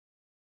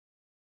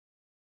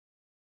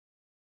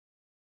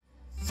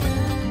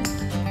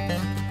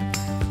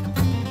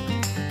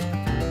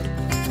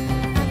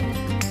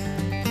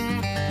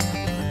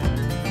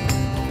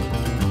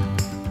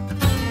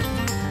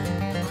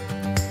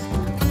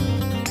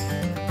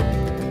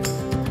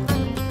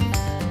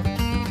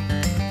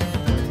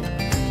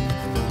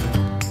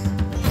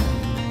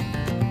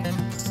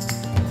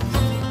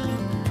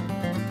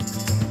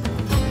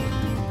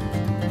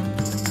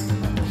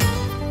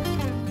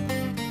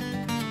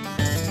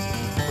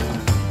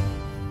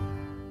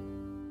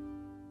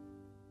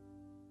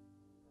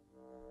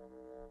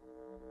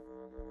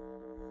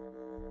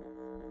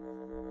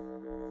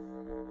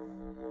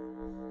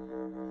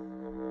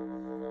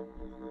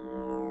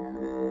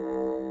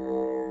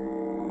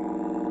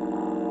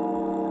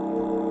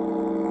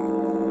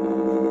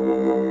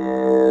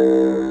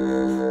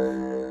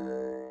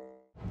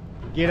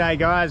G'day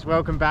guys,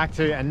 welcome back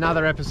to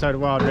another episode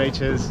of Wild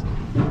Reaches.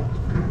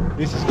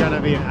 This is going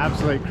to be an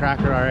absolute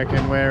cracker, I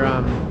reckon. We're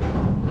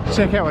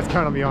check out what's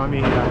going on behind me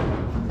here.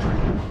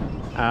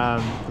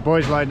 The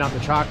boys loading up the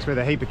trucks with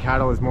a heap of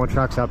cattle. There's more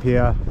trucks up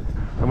here,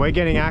 and we're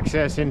getting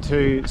access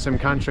into some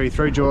country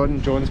through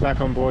Jordan. Jordan's back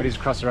on board, he's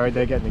across the road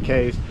there getting the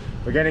keys.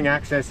 We're getting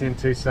access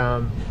into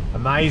some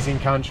amazing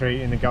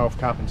country in the Gulf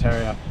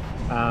Carpentaria.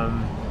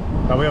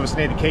 But we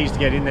obviously need the keys to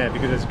get in there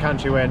because it's a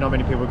country where not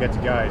many people get to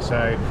go.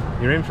 So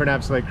you're in for an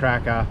absolute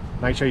cracker.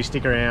 Make sure you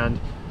stick around.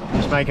 I'm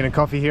just making a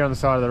coffee here on the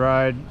side of the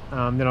road.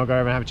 Then I'll go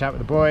over and have a chat with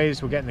the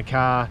boys. We'll get in the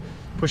car,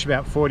 push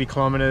about 40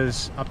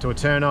 kilometers up to a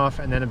turn off,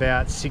 and then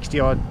about 60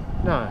 odd,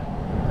 no,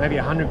 maybe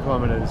 100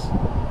 kilometers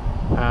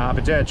up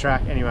a dirt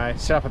track. Anyway,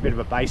 set up a bit of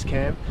a base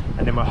camp,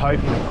 and then we're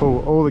hoping to pull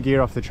all the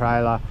gear off the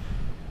trailer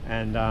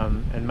and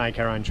make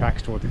our own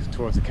tracks towards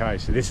the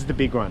coast. So this is the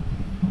big one.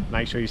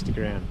 Make sure you stick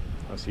around.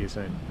 I'll see you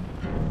soon.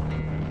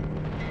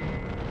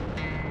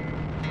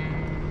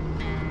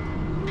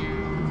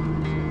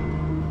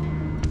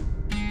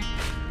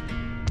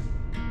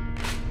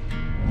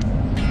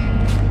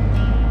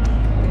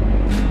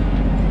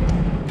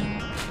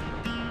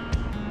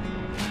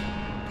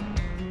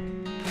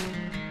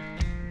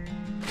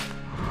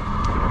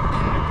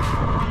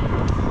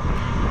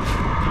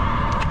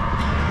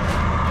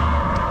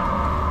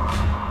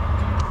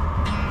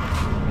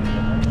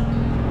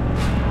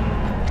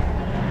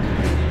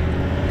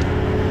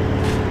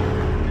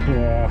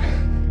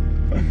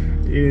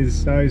 It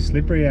is so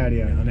slippery out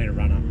here. I need a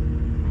run up.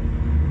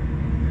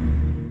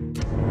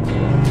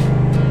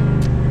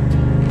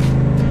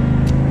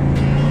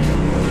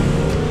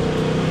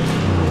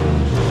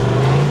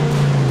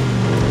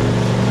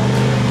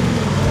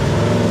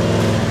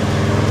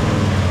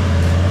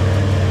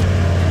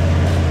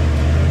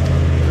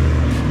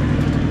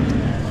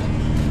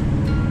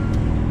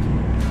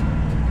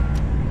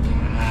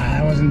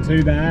 That wasn't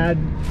too bad.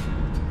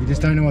 You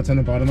just don't know what's on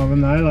the bottom of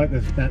them though. Like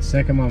that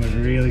second one was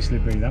really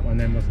slippery. That one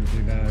then wasn't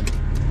too bad.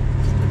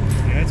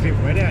 Yeah, it's a bit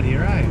wet out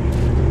here, eh?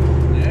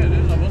 Yeah, it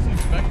is. I wasn't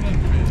expecting it to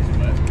be this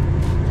wet.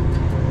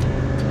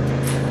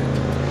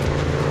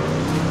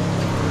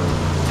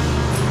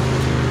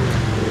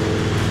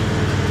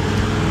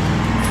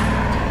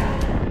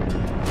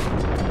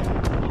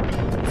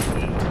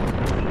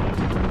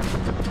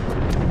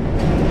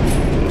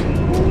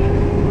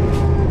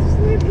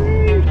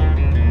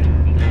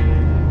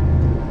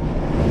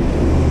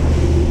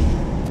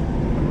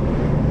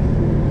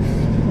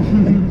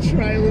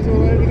 Trailers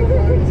all over the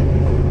place.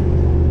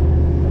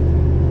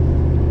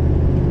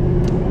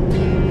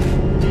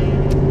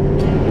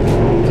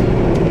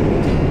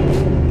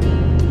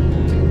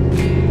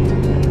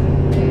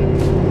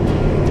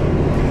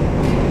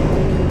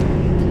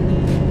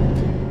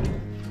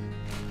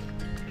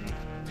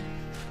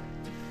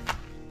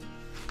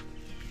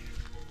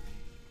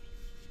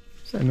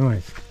 So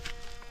nice.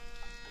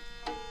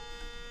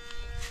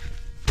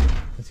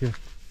 That's your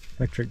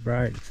electric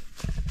brakes.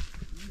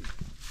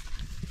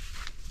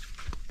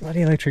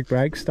 Bloody electric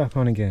brake stuck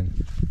on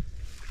again.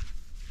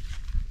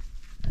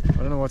 I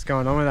don't know what's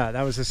going on with that.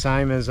 That was the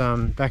same as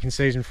back in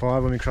season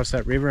 5 when we crossed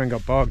that river and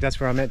got bogged. That's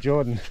where I met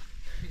Jordan.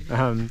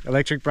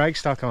 Electric brake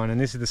stuck on, and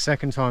this is the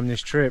second time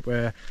this trip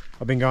where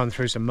I've been going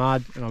through some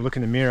mud and I look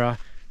in the mirror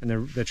and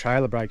the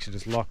trailer brakes are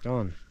just locked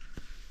on.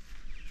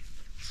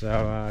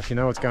 So if you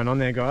know what's going on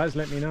there guys,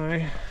 let me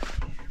know.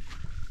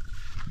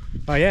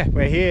 Oh yeah,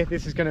 we're here.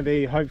 This is going to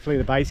be hopefully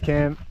the base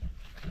camp.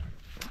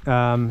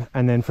 And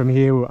then from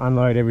here we'll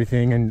unload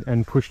everything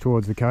and push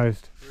towards the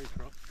coast. 3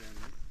 crocs down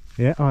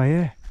there. Yeah, oh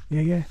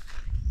yeah.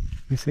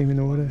 You see him in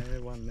the water?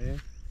 One there.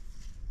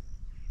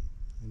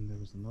 And there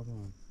was another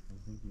one. I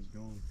think he's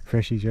gone.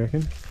 Freshies, you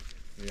reckon?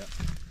 Yeah.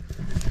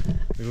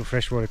 Little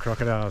freshwater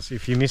crocodiles.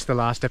 If you missed the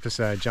last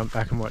episode, jump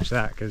back and watch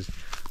that, because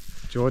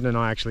Jordan and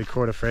I actually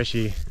caught a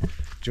freshie.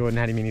 Jordan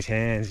had him in his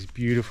hands, this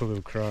beautiful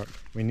little croc.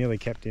 We nearly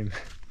kept him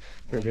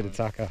for a bit of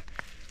tucker,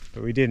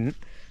 but we didn't.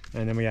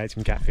 And then we ate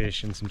some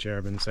catfish and some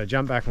cherubins. So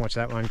jump back and watch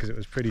that one because it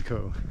was pretty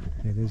cool.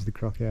 Yeah, there's the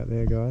croc out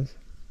there, guys.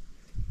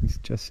 You can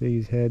just see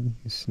his head,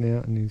 his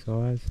snout and his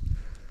eyes.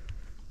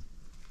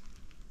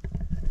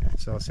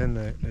 So I'll send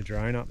the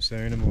drone up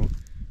soon and we'll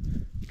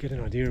get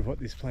an idea of what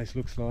this place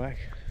looks like.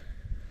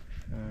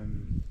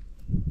 And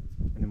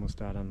then we'll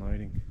start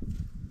unloading.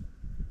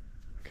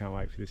 I can't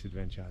wait for this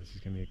adventure. This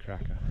is going to be a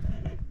cracker.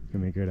 It's going to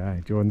be a good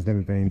day. Jordan's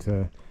never been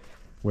to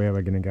where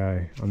we're going to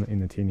go in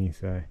the TINNY,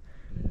 so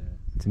Yeah.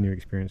 it's a new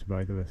experience for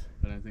both of us.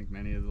 I don't think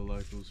many of the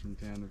locals from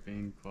town have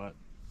been quite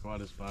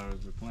as far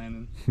as we're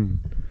planning.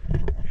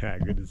 How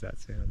good does that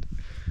sound?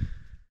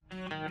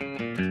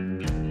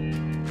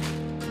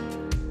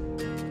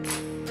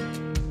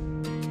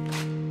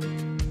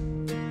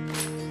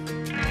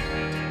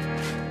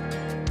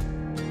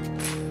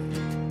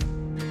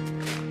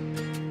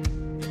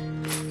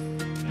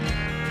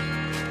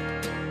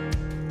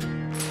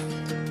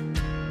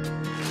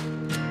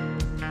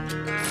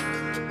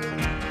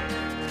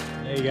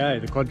 There you go,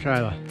 the quad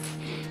trailer.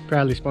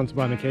 Proudly sponsored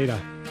by Makita.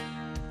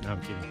 No,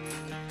 I'm kidding.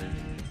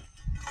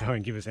 They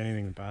won't give us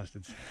anything, the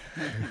bastards.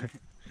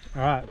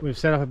 Alright, we've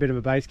set up a bit of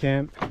a base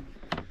camp.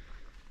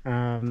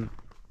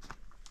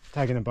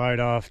 Taking the boat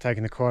off,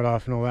 taking the quad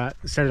off and all that.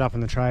 Set it up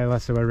on the trailer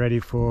so we're ready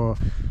for...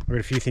 We've got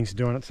a few things to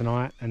do on it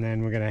tonight and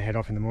then we're going to head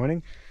off in the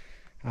morning.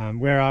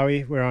 Where are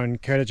we? We're on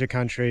Kurdish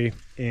country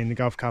in the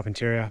Gulf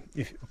Carpentaria.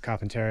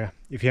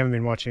 If you haven't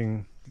been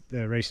watching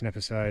the recent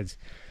episodes,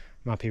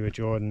 I'm up here with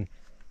Jordan.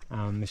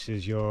 This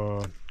is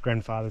your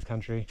grandfather's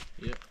country.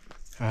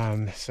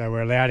 Yep. So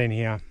we're allowed in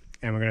here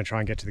and we're going to try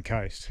and get to the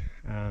coast.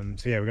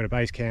 So yeah, we've got a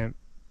base camp.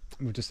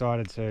 We've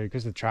decided to,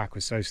 because the track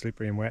was so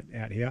slippery and wet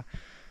out here,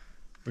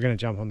 we're going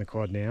to jump on the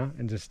quad now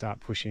and just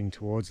start pushing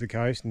towards the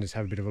coast and just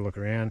have a bit of a look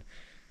around,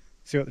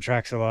 see what the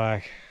tracks are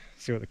like,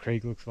 see what the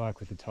creek looks like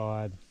with the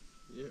tide.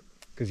 Yep.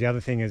 Because the other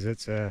thing is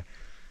it's a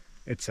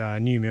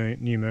new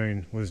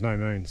moon. Well, there's no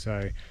moon,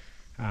 so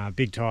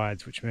big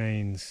tides, which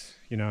means,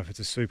 you know, if it's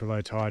a super low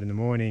tide in the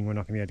morning, we're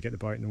not going to be able to get the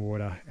boat in the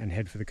water and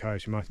head for the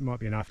coast. It might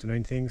be an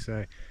afternoon thing,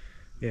 so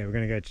yeah, we're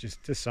going to go just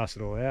suss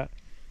it all out,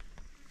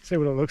 see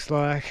what it looks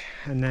like,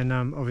 and then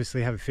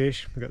obviously have a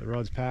fish. We've got the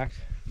rods packed.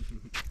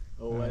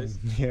 Always.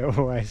 Yeah,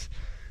 always.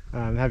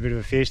 Have a bit of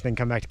a fish, then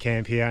come back to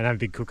camp here and have a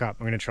big cook up.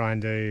 I'm going to try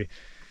and do,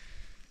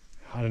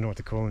 I don't know what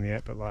to call them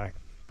yet, but like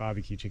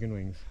barbecue chicken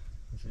wings,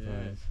 I suppose.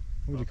 Yeah.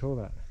 What would you call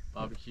that?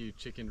 Barbecue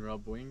chicken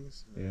rub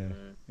wings.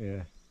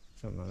 Yeah,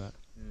 something like that.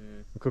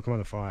 Yeah. We'll cook them on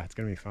the fire. It's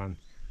going to be fun.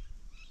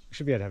 We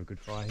should be able to have a good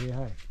fire here,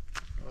 hey?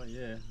 Oh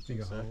yeah, I Dig think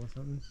a so. hole or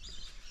something.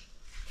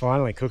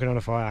 Finally, cooking on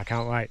a fire. I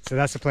can't wait. So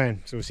that's the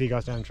plan. So we'll see you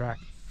guys down the track.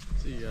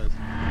 See you guys.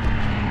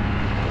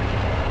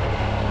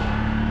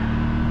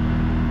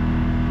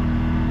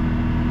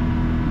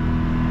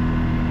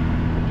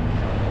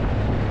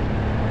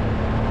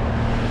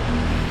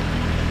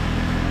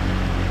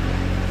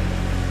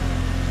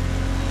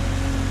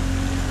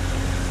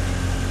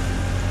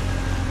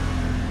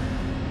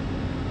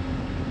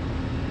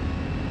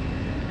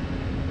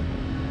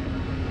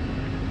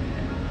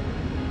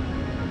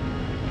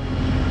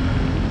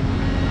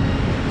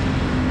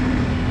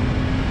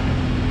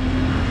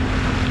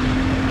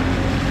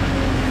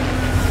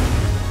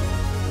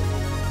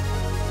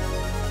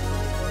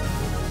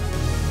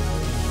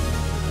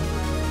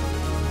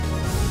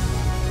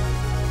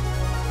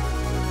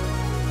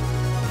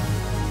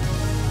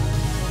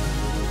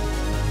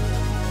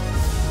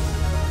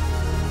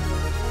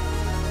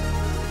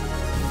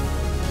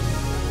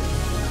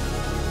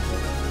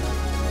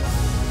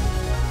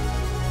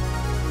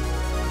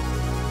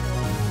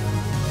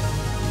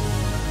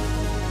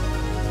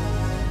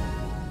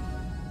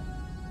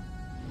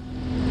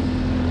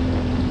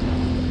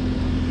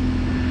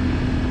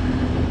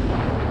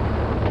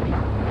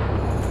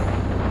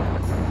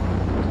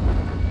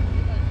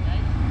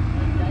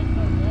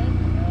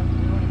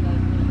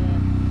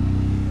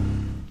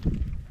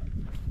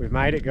 We've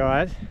made it,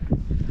 guys.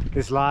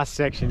 This last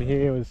section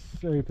here was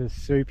super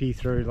soupy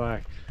through,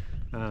 like,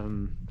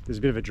 there's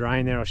a bit of a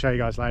drain there. I'll show you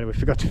guys later. We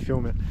forgot to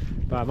film it,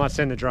 but I might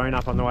send the drone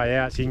up on the way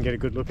out so you can get a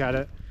good look at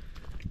it.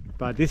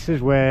 But this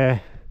is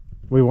where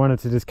we wanted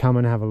to just come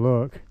and have a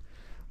look,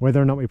 whether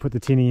or not we put the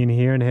tinny in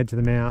here and head to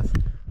the mouth,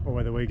 or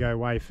whether we go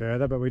way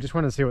further. But we just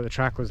wanted to see what the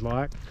track was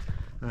like,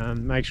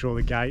 make sure all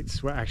the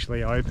gates were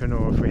actually open,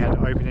 or if we had to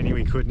open any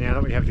we could now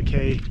that we have the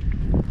key.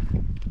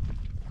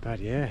 But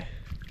yeah,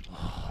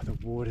 oh, the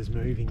water's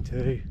moving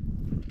too.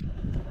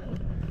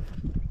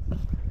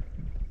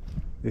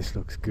 This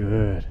looks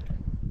good.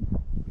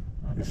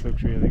 This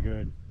looks really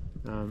good.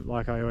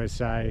 Like I always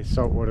say,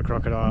 saltwater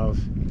crocodiles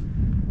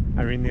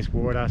are in this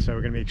water, so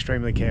we're going to be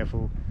extremely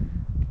careful.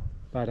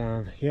 But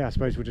yeah, I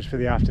suppose we'll just, for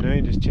the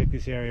afternoon, just check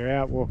this area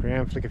out, walk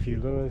around, flick a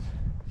few lures,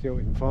 see what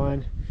we can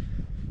find,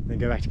 then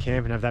go back to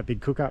camp and have that big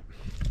cook up.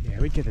 Yeah,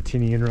 we'd get the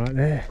tinny in right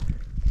there.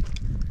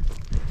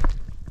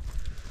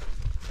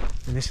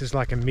 And this is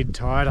like a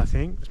mid-tide, I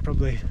think. It's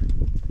probably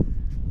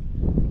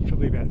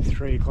about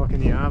 3 o'clock in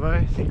the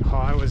arvo. I think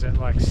high was at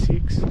like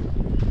 6.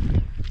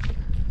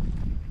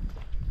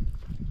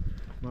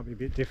 Might be a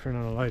bit different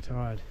on a low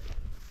tide.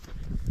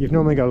 You've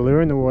normally got a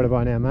lure in the water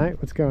by now, mate.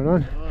 What's going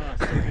on? Oh,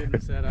 still getting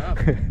set up.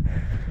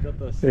 Got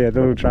those. Yeah, the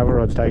little travel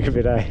rods take a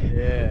bit, eh?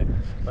 Yeah,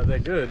 but they're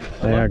good.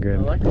 They are good.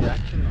 I like the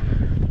action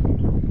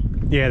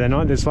on Yeah, they're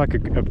not. There's like a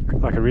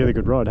really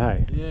good rod,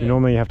 hey? Yeah. You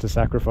normally have to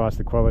sacrifice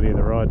the quality of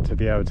the rod to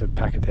be able to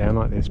pack it down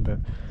like this, but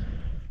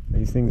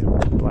these things are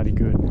bloody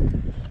good.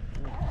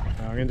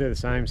 I'm going to do the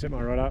same, set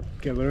my rod up,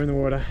 get a lure in the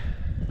water.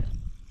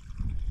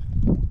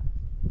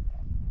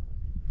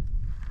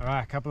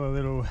 Alright, a couple of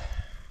little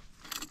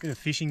bit of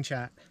fishing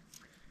chat.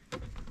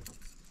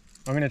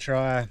 I'm going to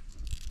try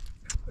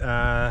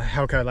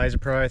Helco Laser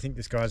Pro. I think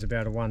this guy's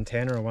about a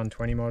 110 or a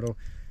 120 model.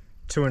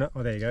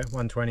 Oh, there you go,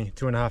 120,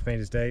 2.5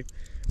 meters deep.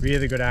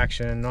 Really good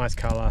action, nice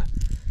colour,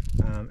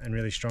 and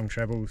really strong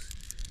trebles.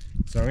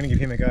 So I'm going to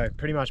give him a go.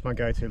 Pretty much my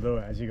go-to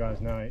lure, as you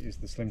guys know, is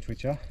the Slim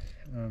Twitcher.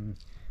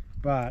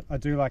 But I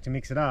do like to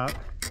mix it up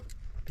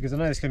because I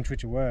know the Slim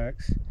Twitcher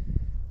works,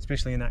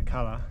 especially in that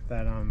colour,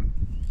 that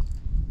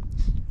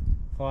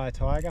Fire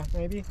Tiger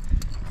maybe.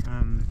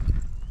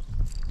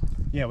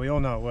 Yeah, we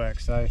all know it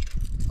works, so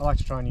I like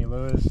to try new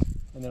lures,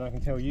 and then I can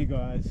tell you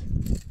guys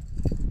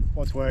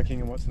what's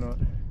working and what's not.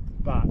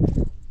 But I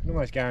can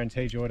almost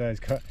guarantee Jordo's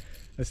got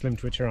a slim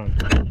twitcher on.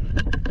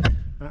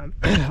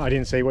 I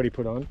didn't see what he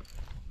put on,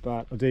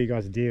 but I'll do you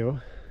guys a deal.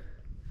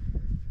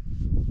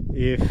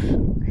 If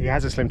he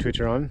has a slim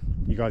twitcher on,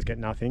 you guys get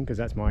nothing, because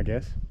that's my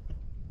guess.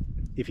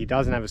 If he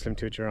doesn't have a slim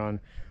twitcher on,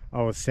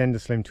 I will send a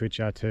slim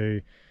twitcher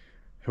to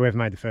whoever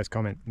made the first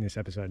comment in this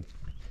episode.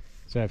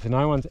 So if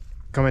no one's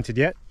commented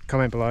yet,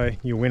 comment below.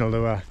 You'll win a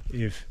lure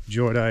if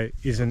Jordo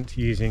isn't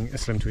using a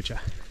slim twitcher.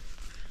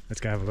 Let's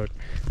go have a look.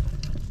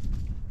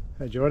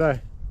 Hey Jordo,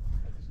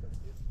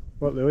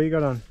 what lure you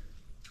got on?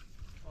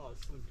 Oh, a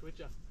slim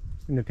twitcher.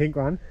 In the pink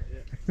one?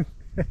 Yeah.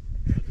 I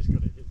just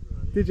got a hit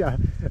right here. Did ya?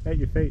 At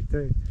your feet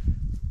too.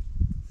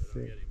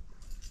 Sick.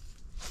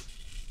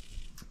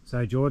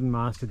 So Jordan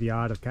mastered the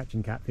art of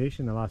catching catfish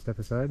in the last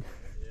episode.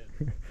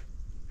 Yeah.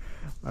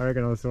 I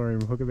reckon I saw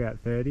him hook about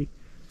 30.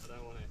 I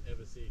don't want to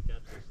ever see a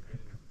catfish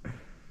again.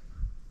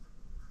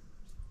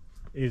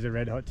 Here's a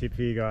red hot tip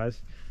for you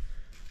guys.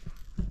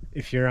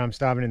 If you're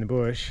starving in the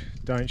bush,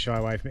 don't shy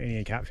away from eating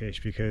a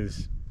catfish,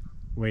 because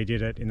we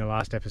did it in the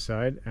last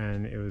episode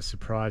and it was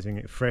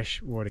surprising.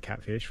 Fresh water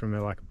catfish from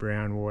a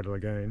brown water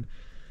lagoon,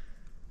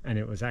 and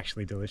it was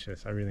actually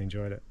delicious. I really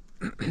enjoyed it.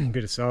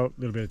 Bit of salt, a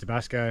little bit of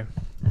Tabasco,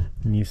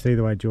 and you see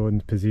the way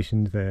Jordan's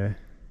positioned there.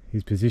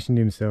 He's positioned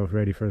himself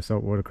ready for a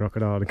saltwater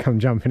crocodile to come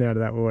jumping out of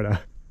that water.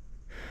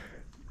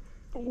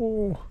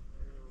 Oh,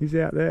 he's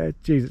out there.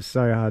 Jeez, it's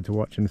so hard to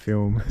watch and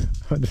film.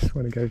 I just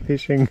want to go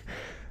fishing.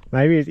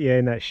 Maybe it's, yeah,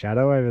 in that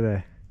shadow over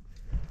there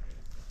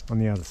on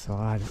the other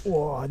side.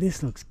 Oh,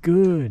 this looks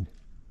good.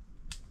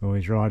 Oh,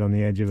 he's right on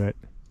the edge of it.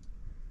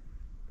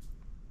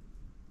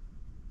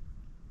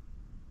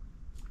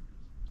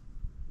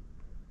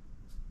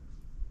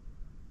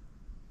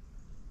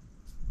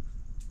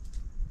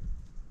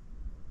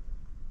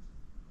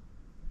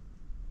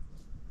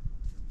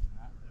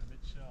 They're a bit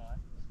shy.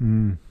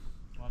 Mm.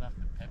 Might have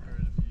to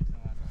pepper it a few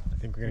times. I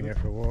think we're going to go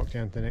for a walk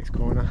down to the next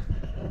corner.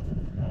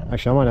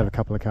 Actually, I might have a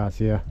couple of casts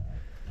here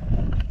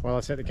while I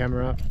set the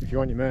camera up. If you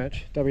want your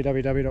merch,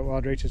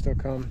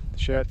 www.wildreaches.com.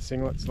 Shirts,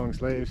 singlets, long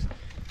sleeves,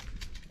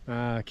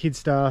 kid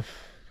stuff,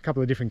 a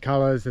couple of different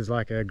colours. There's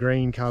like a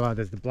green colour,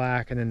 there's the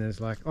black, and then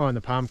there's and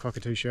the palm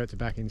cockatoo shirts are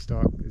back in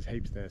stock. There's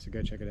heaps there, so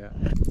go check it out.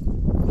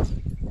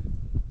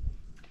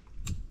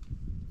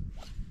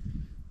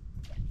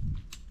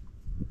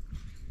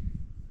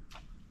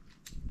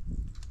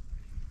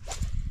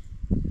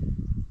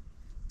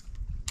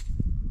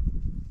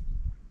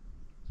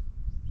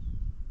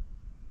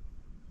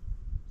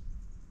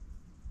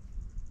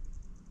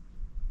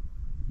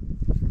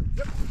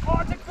 Oh,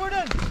 it's a good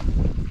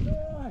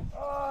one!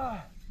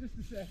 Oh, Just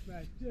a sec,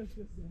 mate. Just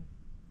a sec.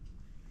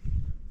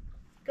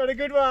 got a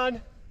good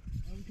one.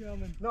 I'm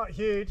coming. Not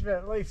huge, but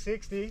at least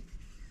 60.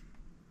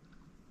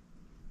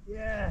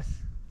 Yes.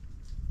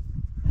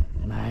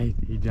 Mate,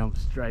 he jumped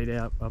straight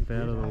up out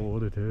of the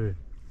water too.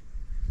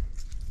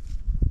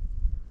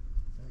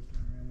 Don't go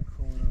around the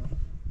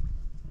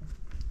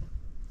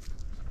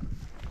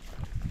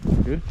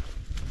corner. Good.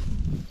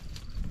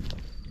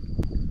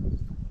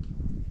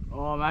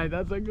 Oh mate,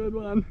 that's a good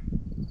one.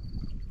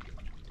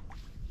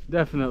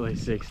 Definitely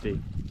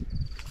 60.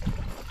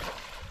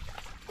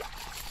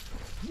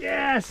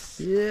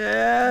 Yes!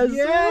 Yes!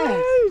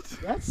 Yes!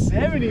 That's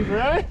 70,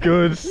 bro.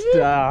 Good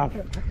stuff.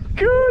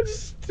 Good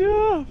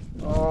stuff.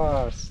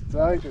 Oh,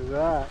 stoked with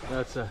that.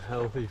 That's a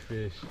healthy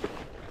fish.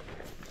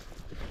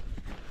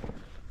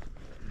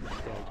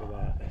 Stoked with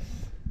that.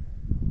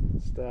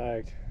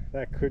 Stoked.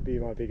 That could be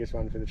my biggest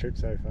one for the trip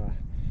so far.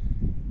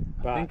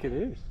 But I think it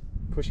is.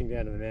 pushing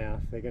down to the mouth,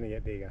 they're going to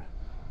get bigger.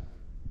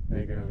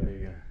 They're going to get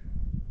bigger.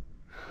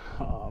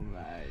 Oh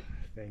mate.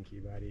 Thank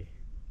you, buddy.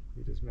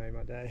 You just made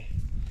my day.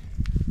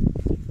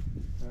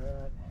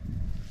 Alright.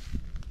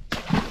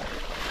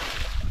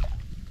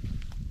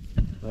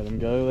 Let him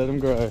go, let him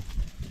grow.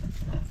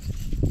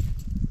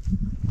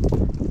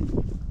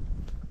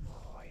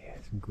 Oh yeah,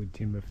 some good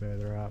timber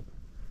further up.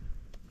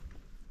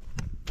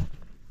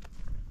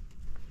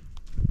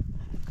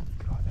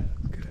 God, that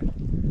looks good.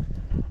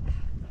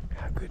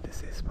 How good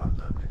does this spot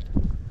look?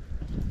 I'm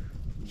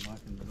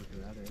liking the look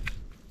of that edge.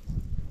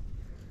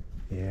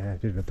 Yeah, a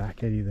bit of a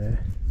back eddy there.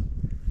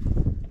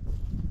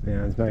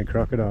 Now there's no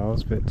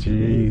crocodiles, but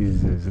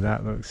Jesus,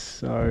 that looks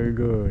so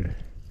good.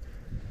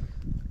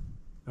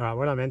 Alright,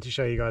 what I meant to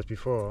show you guys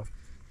before,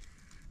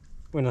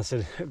 when I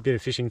said a bit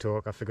of fishing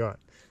talk, I forgot.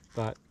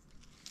 But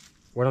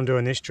what I'm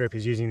doing this trip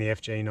is using the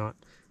FG knot.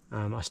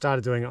 I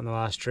started doing it on the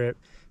last trip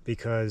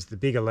because the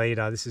bigger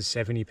leader, this is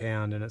 70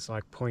 pound and it's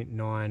like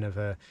 0.9 of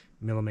a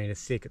millimetre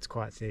thick, it's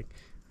quite thick.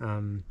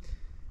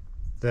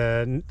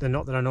 The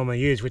knot that I normally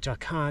use, which I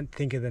can't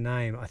think of the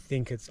name,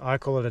 I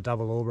call it a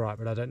double Albright,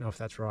 but I don't know if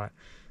that's right.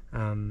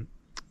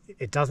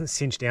 It doesn't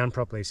cinch down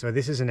properly. So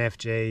this is an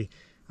FG.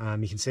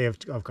 You can see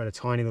I've got a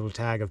tiny little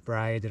tag of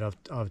braid that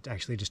I've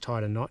actually just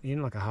tied a knot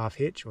in, like a half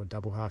hitch or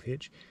double half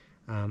hitch.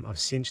 I've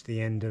cinched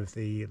the end of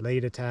the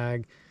leader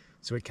tag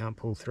so it can't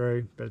pull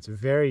through, but it's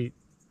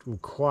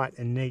quite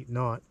a neat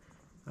knot.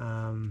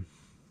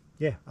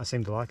 Yeah, I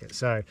seem to like it.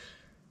 So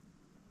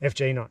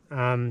FG knot.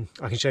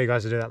 I can show you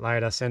guys how to do that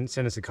later. Send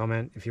us a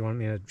comment if you want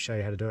me to show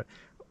you how to do it.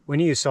 When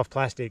you use soft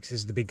plastics, this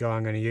is the big guy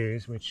I'm going to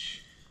use,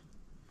 which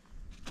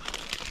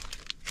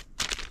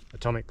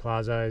Atomic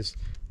Plazos.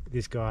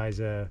 This guy's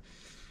a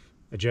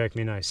jerk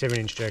minnow,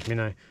 7-inch jerk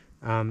minnow.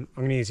 I'm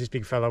going to use this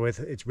big fella with,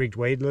 it's rigged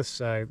weedless,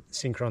 so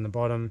sinker on the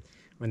bottom.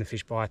 When the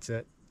fish bites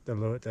it,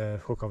 the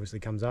hook obviously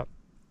comes up.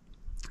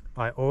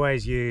 I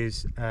always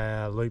use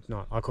a loop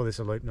knot. I call this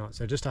a loop knot.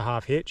 So just a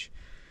half hitch,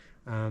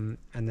 and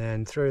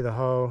then through the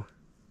hole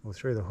or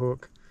through the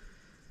hook.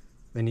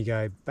 Then you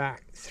go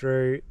back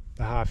through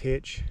the half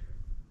hitch,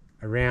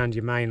 around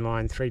your main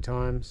line 3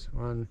 times.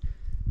 1,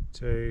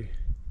 2,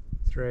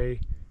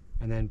 3,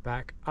 and then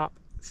back up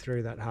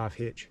through that half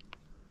hitch.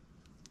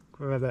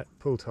 Grab that,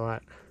 pull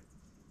tight.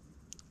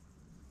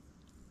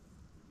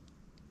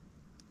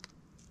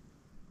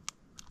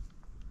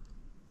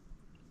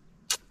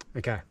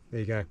 Okay, there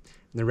you go. And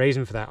the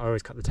reason for that, I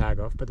always cut the tag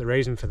off, but the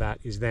reason for that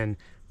is then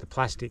the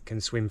plastic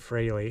can swim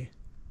freely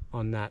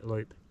on that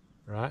loop,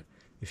 right?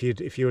 If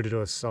you were to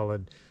do a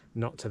solid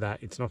knot to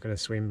that, it's not going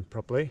to swim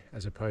properly,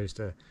 as opposed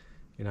to,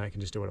 you know, it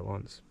can just do what it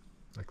wants,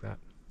 like that.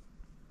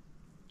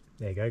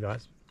 There you go,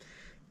 guys.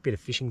 Bit of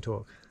fishing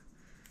talk.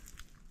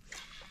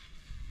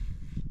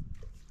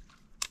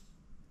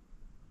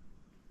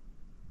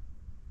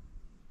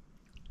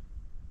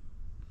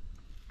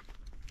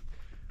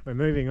 We're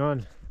moving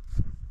on.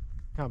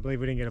 Can't believe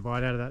we didn't get a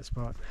bite out of that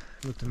spot.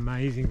 It looked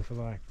amazing for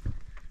like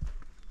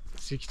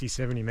 60,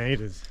 70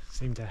 metres.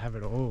 Seemed to have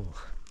it all.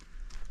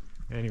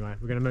 Anyway,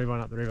 we're going to move on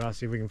up the river,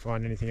 see if we can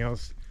find anything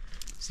else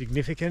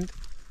significant,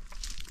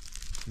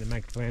 and then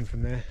make a plan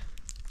from there.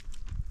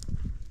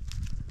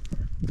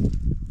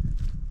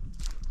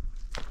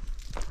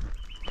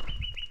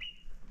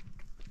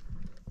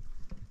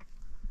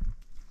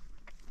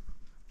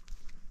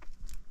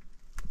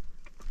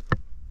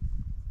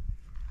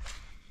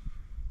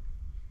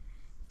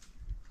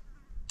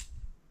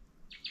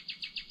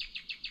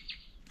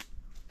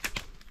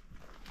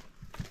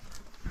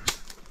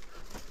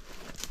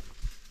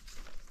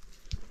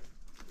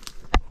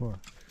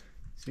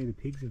 See, the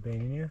pigs have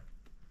been in here.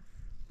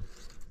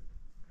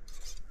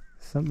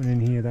 Something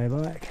in here they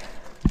like.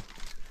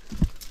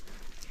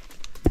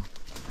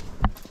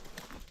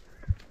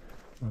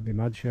 Might be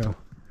mud shell.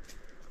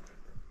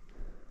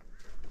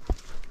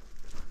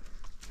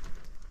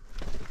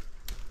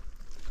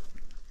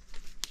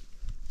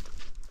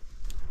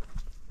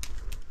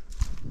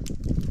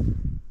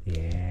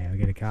 Yeah, we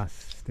get a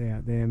cast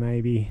out there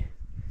maybe.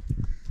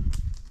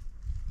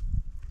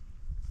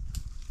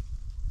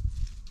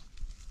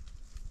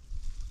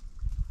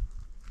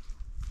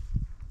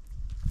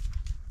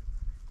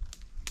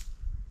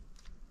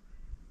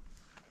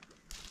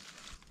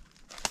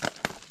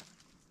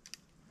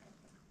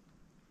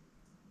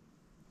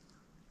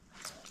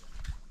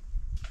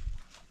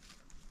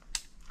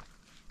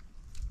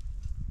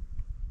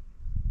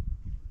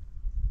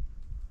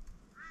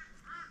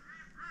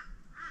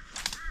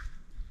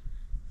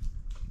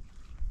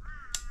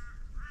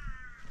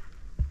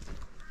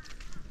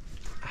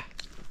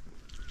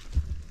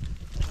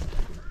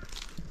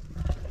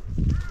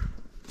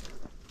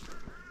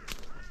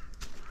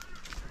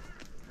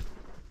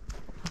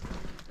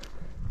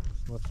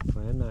 What's the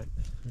plan, mate?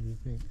 What do you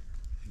think?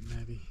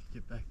 Maybe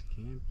get back to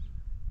camp,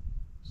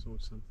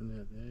 sort something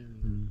out there,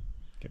 and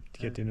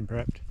get dinner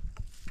prepped.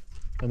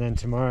 And then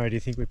tomorrow, do you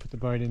think we put the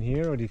boat in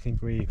here, or do you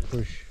think we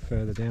push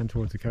further down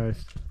towards the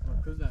coast?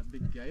 well, because that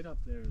big gate up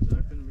there is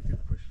open, we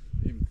could push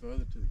even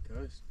further to the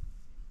coast.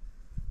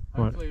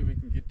 Hopefully we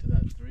can get to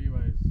that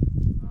 3-ways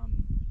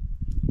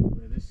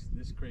where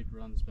this creek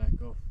runs back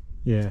off.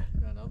 Yeah.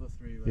 That other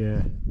 3-ways.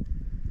 Yeah.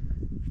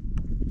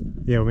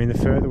 Yeah, I mean, the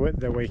further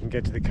that we can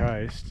get to the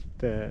coast,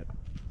 the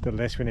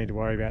less we need to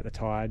worry about the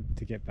tide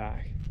to get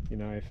back. You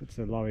know, if it's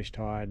a lowish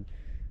tide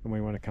and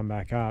we want to come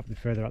back up, the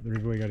further up the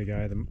river we got to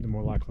go, the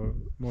more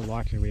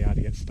likely we are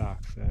to get stuck.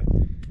 So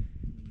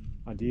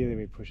ideally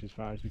we push as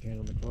far as we can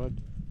on the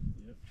quad.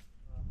 Yep.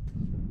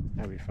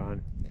 That'll be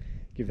fun.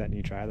 Give that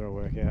new trailer a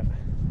workout.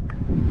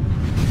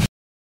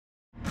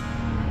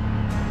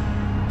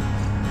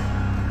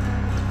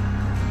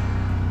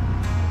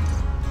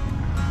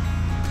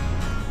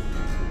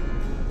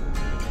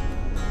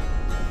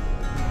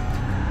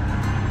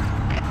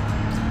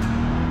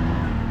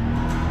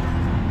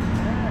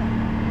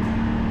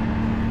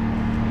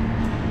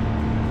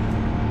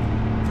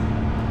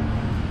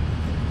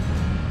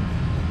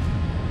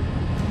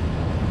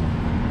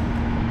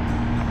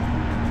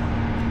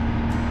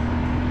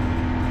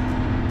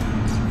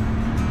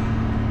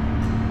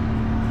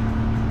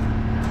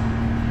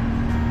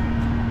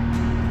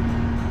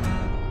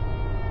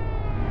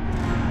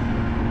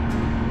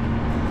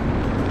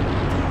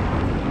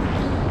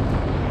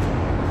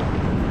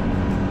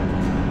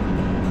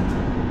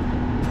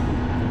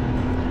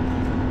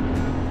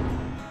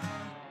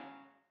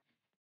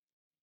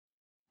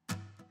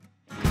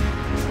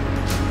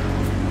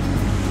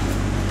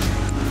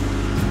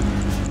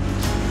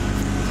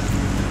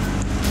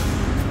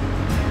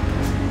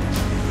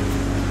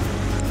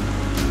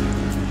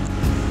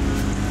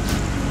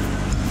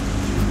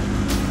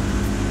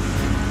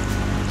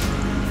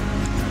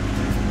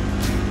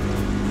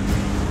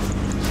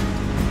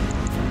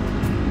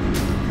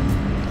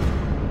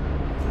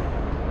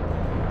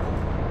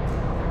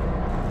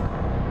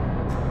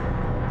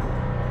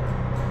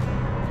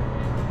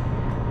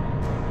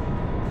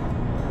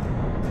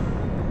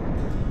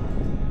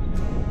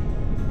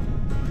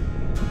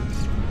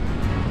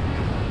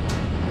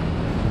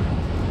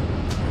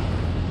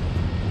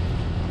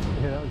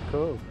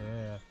 cool.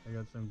 Yeah, I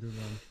got some good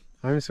ones.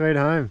 Home sweet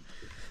home.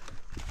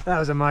 That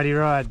was a mighty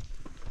ride.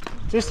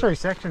 Just through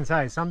sections,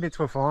 hey. Some bits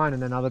were fine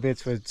and then other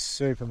bits were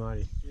super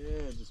mighty. Yeah,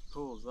 it just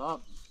pulls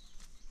up.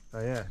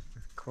 Oh yeah,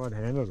 quad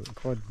handled it.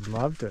 Quad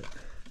loved it.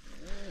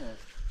 Yeah.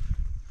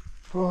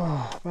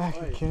 Oh, back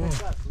Oi, again.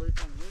 what's that blue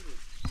thing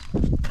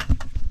with it?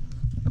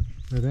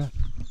 Look at that.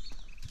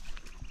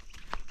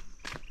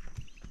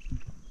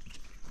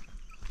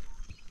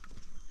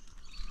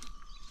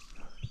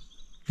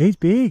 He's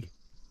big.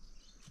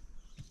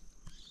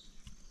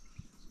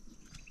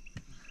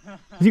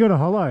 Has he got a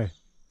hollow?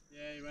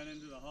 Yeah, he went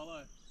into the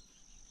hollow.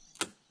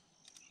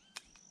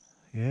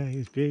 Yeah,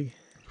 he's big.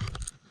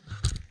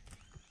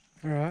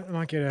 All right, I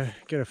might get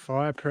a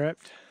fire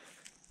prepped.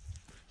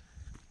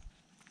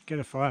 Get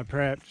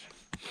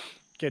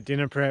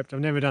dinner prepped. I've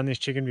never done this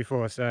chicken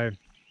before, so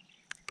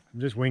I'm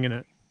just winging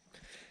it.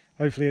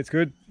 Hopefully it's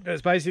good. But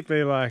it's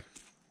basically like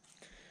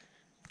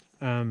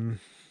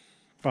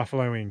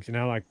buffalo wings, you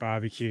know, like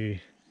barbecue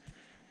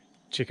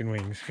chicken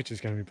wings, which is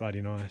going to be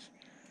bloody nice.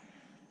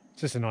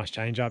 It's just a nice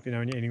change up, you know,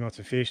 when you're eating lots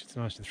of fish. It's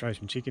nice to throw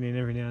some chicken in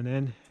every now and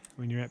then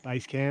when you're at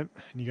base camp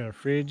and you got a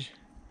fridge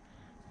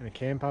and a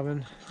camp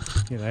oven.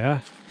 Here they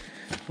are.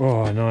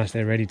 Oh, nice.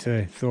 They're ready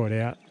too. Thawed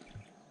out.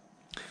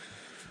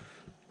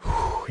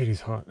 Whew, it is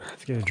hot.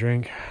 Let's get a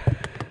drink.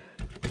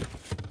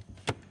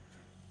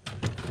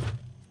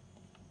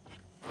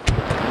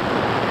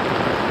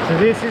 So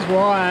this is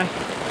why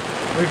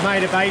we've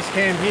made a base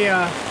camp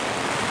here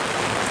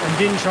and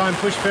didn't try and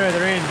push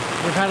further in.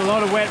 We've had a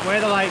lot of wet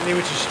weather lately,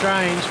 which is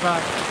strange, but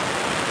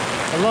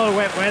a lot of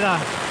wet weather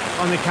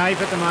on the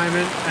Cape at the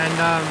moment, and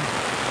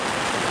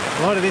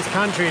a lot of this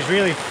country is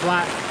really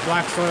flat,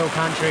 black soil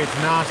country. It's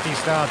nasty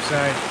stuff. So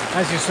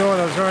as you saw,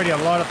 there was already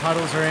a lot of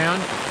puddles around,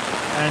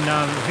 and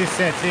if this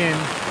sets in,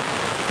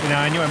 you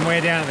know, and we're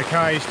down at the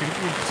coast, you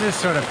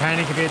just sort of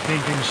panic a bit,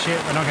 thinking, shit,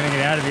 we're not going to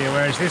get out of here.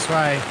 Whereas this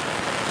way,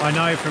 I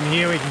know from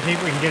here we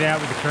can get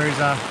out with the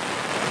cruiser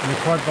and the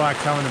quad bike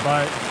towing the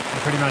boat and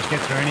pretty much get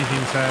through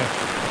anything. So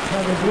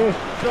that was this.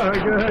 So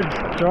good.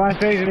 Dry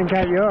season in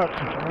Cape York.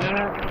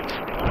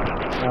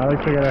 At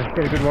least we get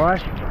a good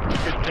wash.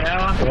 Good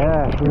shower.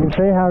 Yeah, you can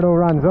see how it all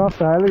runs off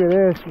though. Look at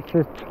this.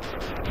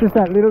 It's just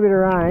that little bit of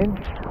rain.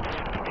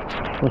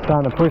 We're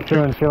starting to push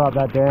through and fill up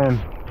that dam.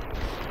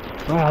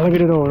 Wow, look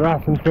at it all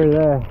rushing through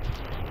there.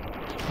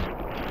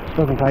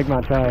 Doesn't take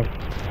much, eh?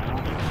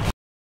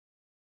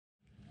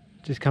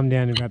 Just come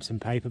down and grab some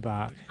paper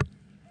bark.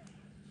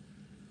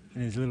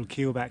 And there's a little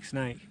keelback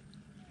snake.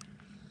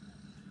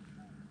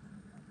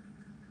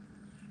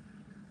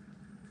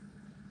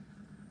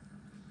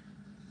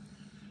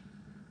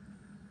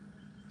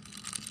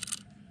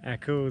 How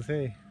cool is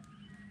he?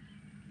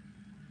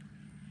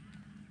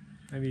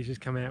 Maybe he's just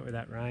come out with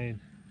that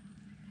rain.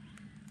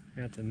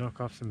 Out to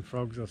knock off some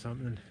frogs or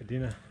something for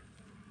dinner.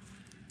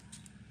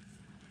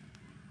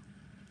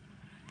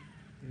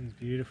 He's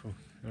beautiful.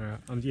 Alright,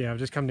 yeah, I've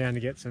just come down to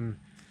get some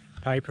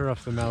paper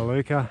off the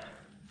Melaleuca.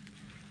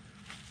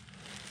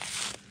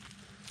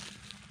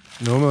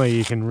 Normally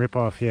you can rip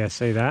off, yeah,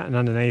 see that, and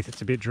underneath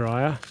it's a bit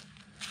drier,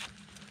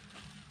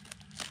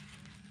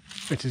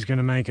 which is going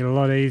to make it a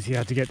lot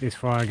easier to get this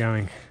fire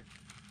going.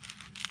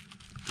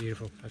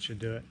 Beautiful, that should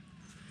do it.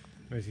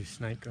 Where's his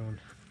snake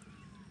gone?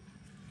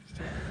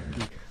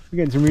 We're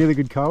getting some really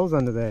good coals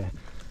under there.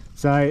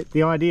 So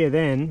the idea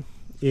then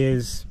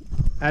is,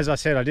 as I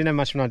said, I didn't have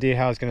much of an idea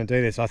how I was going to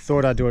do this. I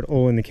thought I'd do it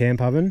all in the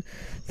camp oven.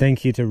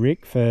 Thank you to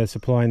Rick for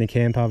supplying the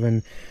camp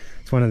oven.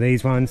 It's one of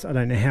these ones. I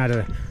don't know how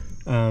to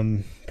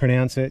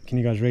pronounce it. Can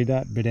you guys read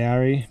that?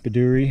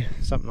 Biduri,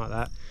 something like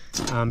that.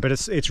 But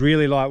it's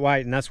really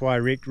lightweight, and that's why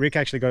Rick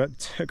actually got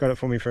it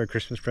for me for a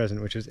Christmas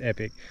present, which was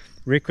epic.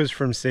 Rick was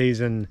from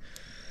season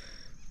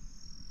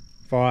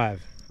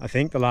 5, I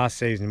think, the last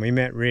season. We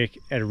met Rick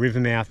at a river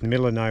mouth in the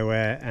middle of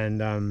nowhere,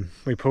 and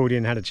we pulled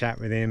in, had a chat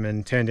with him,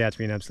 and turned out to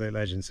be an absolute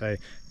legend. So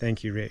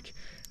thank you, Rick.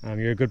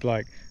 You're a good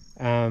bloke.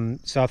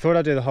 So I thought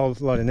I'd do the whole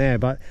lot in there,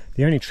 but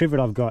the only trivet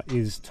I've got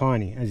is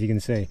tiny, as you can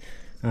see.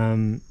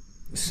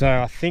 So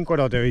I think what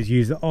I'll do is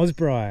use the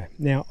Osprey.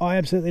 Now, I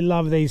absolutely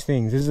love these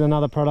things. This is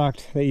another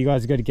product that you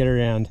guys have got to get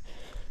around.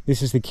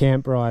 This is the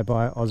Camp Bry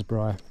by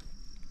Osprey.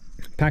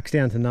 Packs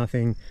down to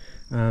nothing.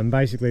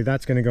 Basically,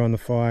 that's going to go on the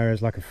fire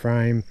as like a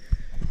frame.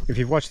 If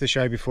you've watched the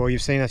show before,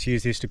 you've seen us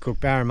use this to cook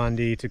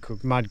barramundi, to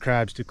cook mud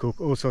crabs, to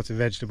cook all sorts of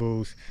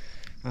vegetables.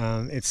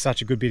 It's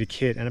such a good bit of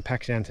kit, and it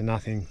packs down to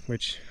nothing,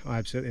 which I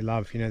absolutely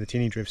love. You know, the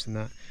tinny drifts and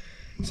that.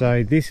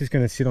 So this is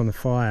going to sit on the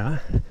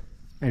fire.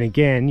 And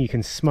again, you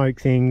can smoke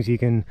things, you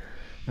can,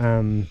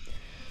 I'll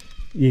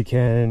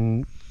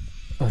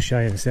show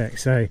you in a sec.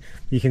 So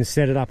you can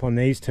set it up on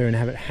these two and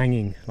have it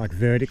hanging like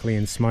vertically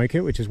and smoke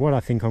it, which is what I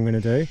think I'm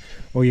going to do.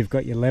 Or you've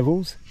got your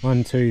levels,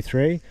 1, 2,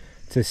 3,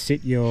 to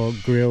sit your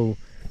grill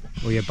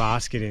or your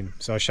basket in.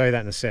 So I'll show you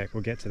that in a sec,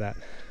 we'll get to that.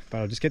 But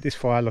I'll just get this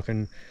fire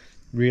looking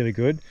really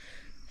good.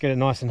 Get it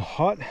nice and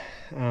hot.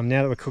 Now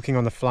that we're cooking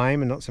on the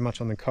flame and not so much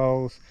on the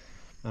coals,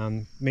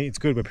 it's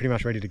good, we're pretty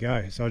much ready to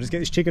go. So I'll just get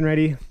this chicken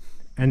ready,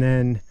 and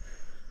then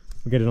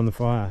we'll get it on the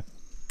fire.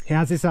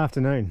 How's this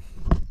afternoon?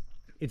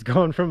 it's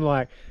gone from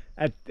like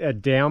a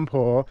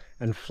downpour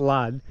and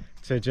flood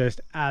to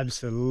just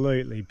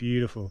absolutely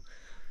beautiful.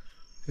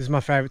 This is my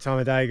favorite time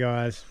of day,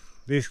 guys.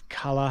 This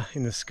color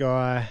in the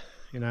sky,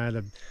 you know,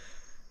 the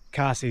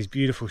cast these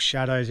beautiful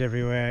shadows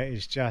everywhere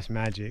is just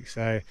magic.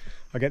 So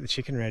I'll get the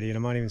chicken ready and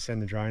I might even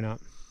send the drone up,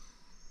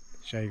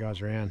 show you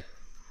guys around.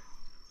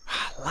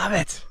 Love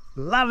it,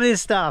 love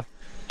this stuff.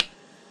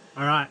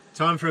 All right,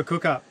 time for a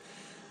cook up.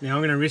 Now I'm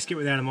going to risk it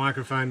without a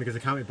microphone because I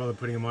can't be bothered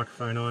putting a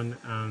microphone on,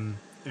 and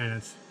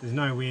there's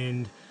no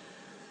wind.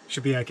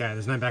 Should be okay,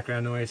 there's no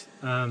background noise.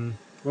 What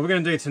we're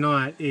going to do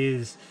tonight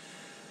is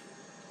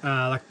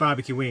like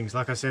barbecue wings,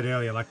 like I said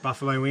earlier, like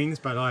buffalo wings,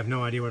 but I have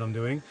no idea what I'm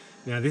doing.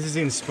 Now this is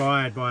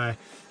inspired by a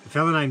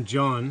fellow named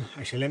John.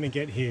 Actually, let me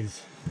get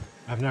his.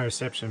 I have no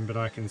reception, but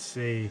I can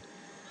see.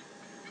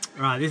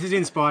 All right, this is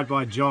inspired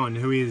by John,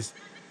 who is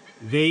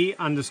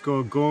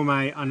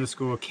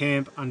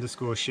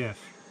the_gourmet_camp_chef.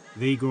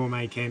 The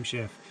Gourmet Camp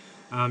Chef.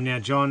 Now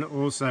John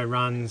also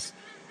runs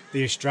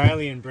the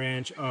Australian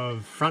branch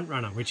of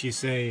Frontrunner, which you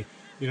see,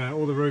 you know,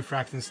 all the roof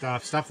racks and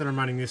stuff that I'm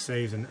running this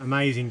season.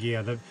 Amazing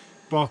gear, the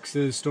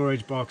boxes,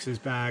 storage boxes,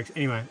 bags,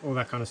 anyway, all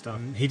that kind of stuff.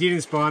 He did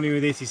inspire me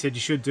with this. He said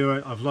you should do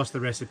it. I've lost the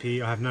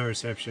recipe, I have no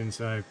reception,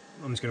 so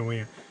I'm just going to wing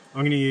it.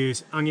 I'm going to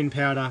use onion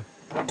powder.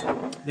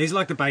 These are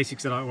like the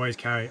basics that I always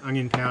carry.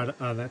 Onion powder,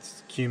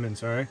 that's cumin,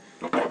 sorry.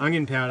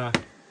 Onion powder,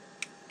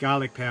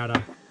 garlic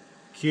powder,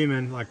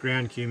 cumin, like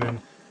ground cumin,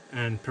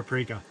 and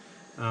paprika.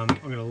 I'm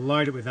going to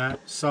load it with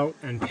that, salt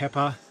and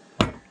pepper,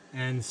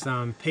 and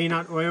some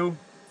peanut oil.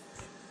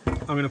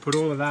 I'm going to put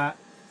all of that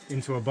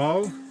into a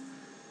bowl.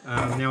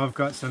 Now I've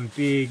got some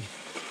big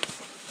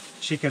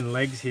chicken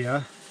legs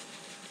here.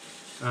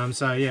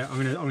 So yeah,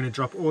 I'm going to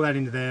drop all that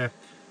into there,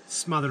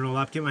 smother it all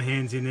up, get my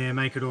hands in there,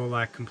 make it all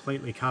like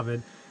completely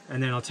covered,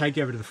 and then I'll take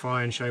you over to the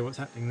fire and show you what's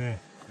happening there.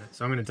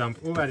 So I'm going to dump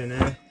all that in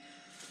there,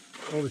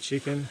 all the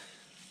chicken.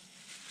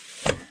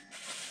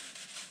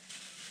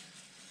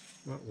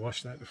 Might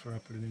wash that before I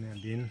put it in our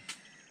bin.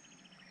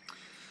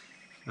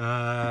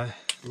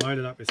 Load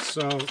it up with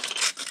salt.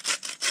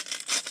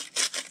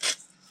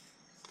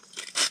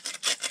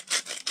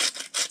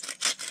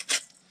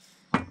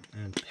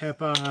 And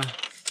pepper.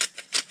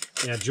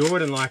 Now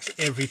Jordan likes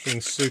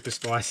everything super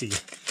spicy.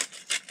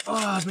 Oh,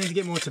 I was meant to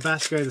get more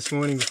Tabasco this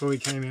morning before we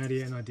came out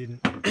here and I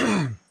didn't.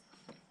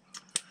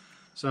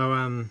 So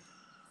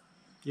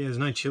yeah, there's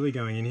no chili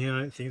going in here. I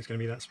don't think it's going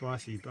to be that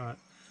spicy, but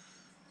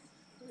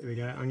here we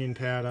go. Onion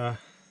powder,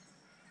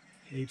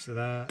 heaps of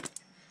that.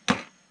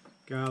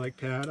 Garlic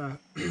powder,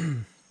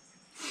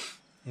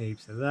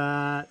 heaps of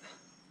that.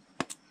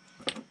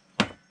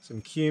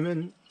 Some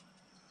cumin.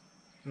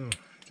 Oh,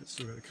 it's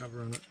still got the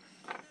cover on it.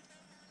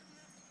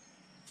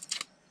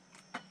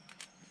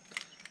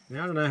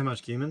 Now I don't know how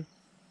much cumin.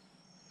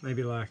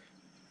 Maybe like,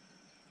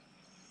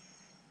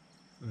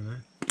 I don't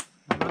know,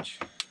 how much?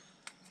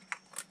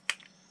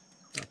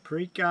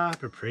 Paprika.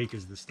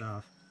 Paprika's the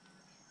stuff.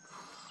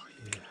 Oh,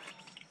 yeah.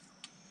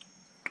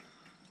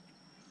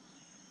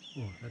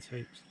 Oh, that's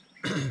heaps.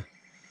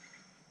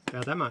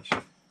 About that much.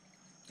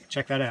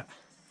 Check that out.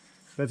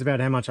 That's about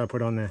how much I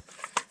put on there.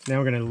 Now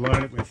we're going to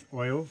load it with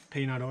oil,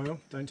 peanut oil.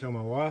 Don't tell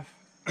my wife.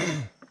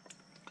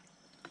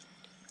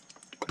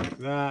 Like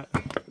that.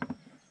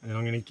 And then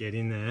I'm going to get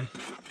in there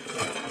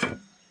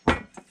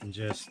and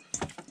just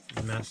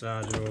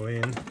massage it all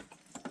in.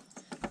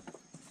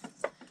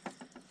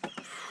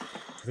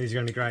 These are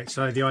going to be great.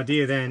 So the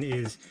idea then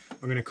is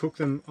I'm going to cook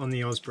them on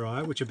the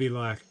Osprey, which will be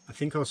like, I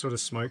think I'll sort of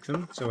smoke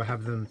them. So I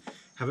have it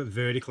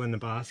vertical in the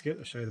basket.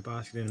 I'll show you the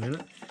basket in a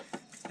minute.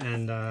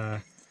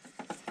 And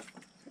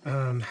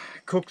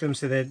cook them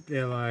so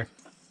they're like,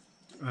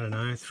 I don't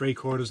know,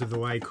 3/4 of the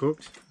way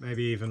cooked.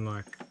 Maybe even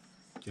like,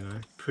 you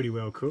know, pretty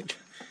well cooked.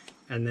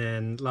 And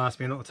then last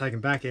minute I'll take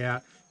them back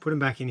out, put them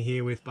back in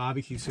here with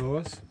barbecue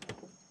sauce.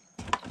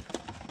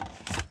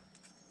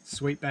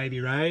 Sweet Baby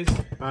Ray's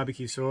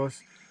barbecue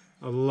sauce.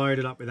 I'll load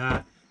it up with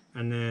that,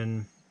 and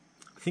then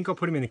I think I'll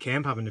put them in the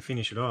camp oven to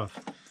finish it off.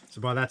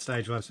 So by that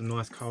stage we'll have some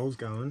nice coals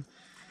going.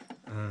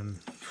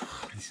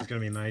 This is going to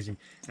be amazing.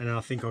 And I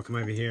think I'll come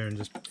over here and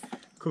just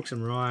cook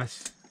some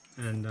rice,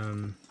 and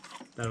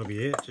that'll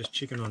be it, just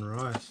chicken on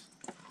rice.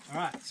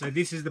 Alright, so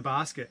this is the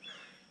basket.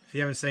 If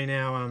you haven't seen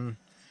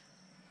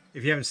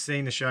if you haven't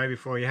seen the show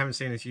before, you haven't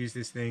seen us use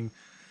this thing,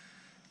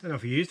 I don't know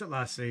if we used it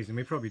last season,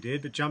 we probably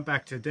did, but jump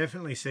back to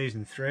definitely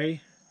season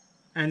 3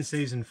 and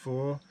season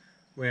 4,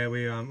 where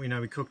we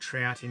cooked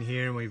trout in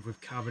here and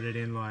we've covered it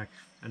in like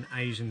an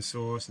Asian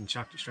sauce and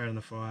chucked it straight on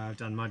the fire. I've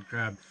done mud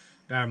crab,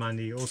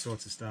 barramundi, all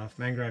sorts of stuff,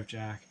 mangrove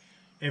jack,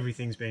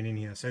 everything's been in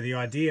here. So the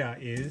idea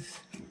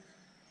is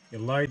you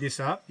load this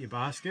up, your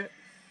basket.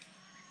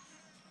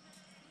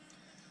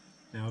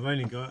 Now I've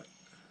only got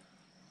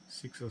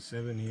 6 or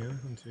 7 here,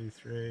 1, 2,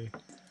 3,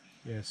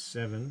 yeah,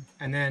 7.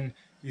 And then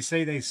you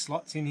see these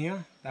slots in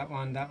here, that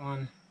one,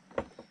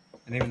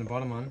 and even the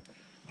bottom one.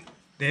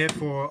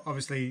 Therefore,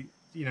 obviously,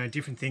 you know,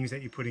 different things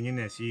that you're putting in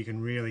there so you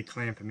can really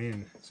clamp them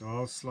in. So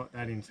I'll slot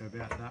that into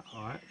about that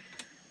height,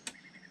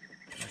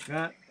 like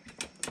that.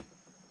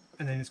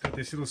 and then it's got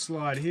this little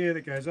slide here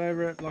that goes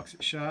over it, locks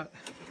it shut,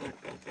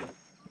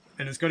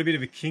 and it's got a bit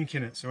of a kink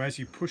in it, so as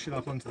you push it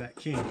up onto that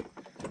kink,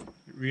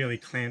 it really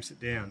clamps it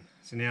down.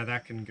 So now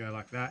that can go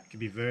like that. It could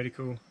be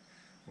vertical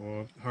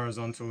or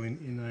horizontal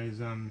in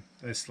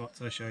those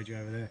slots I showed you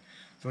over there.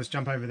 So let's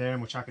jump over there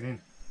and we'll chuck it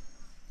in.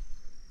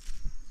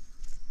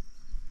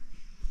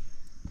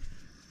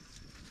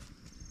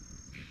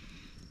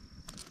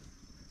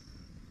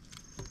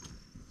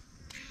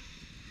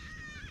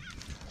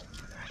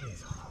 That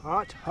is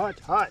hot, hot,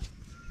 hot.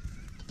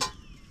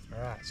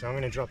 Alright, so I'm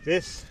going to drop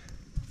this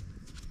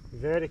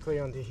vertically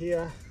onto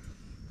here.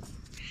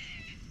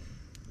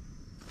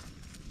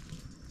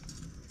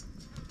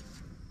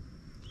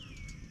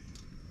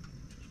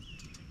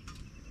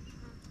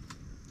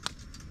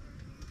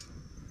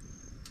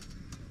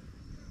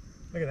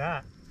 Look at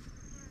that.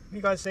 Can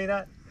you guys see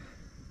that?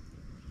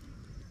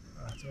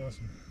 Oh, that's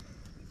awesome.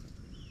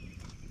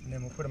 And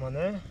then we'll put them on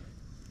there.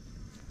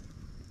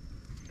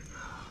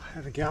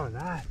 Have a go at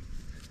that.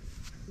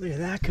 Look at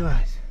that,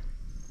 guys.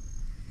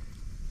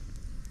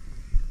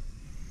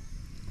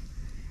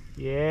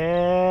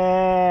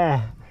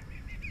 Yeah.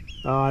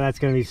 Oh, that's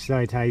going to be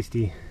so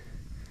tasty.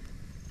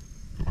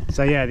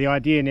 So yeah, the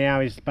idea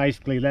now is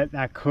basically let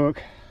that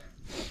cook.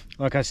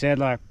 Like I said,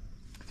 like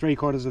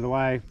 3/4 of the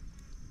way,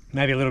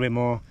 maybe a little bit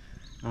more.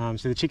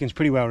 So the chicken's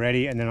pretty well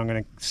ready, and then I'm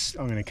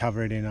gonna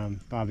cover it in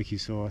barbecue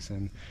sauce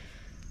and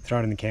throw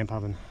it in the camp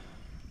oven.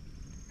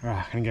 All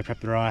right, I'm gonna go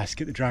prep the rice,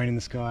 get the drone in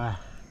the sky.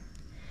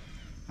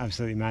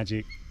 Absolutely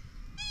magic.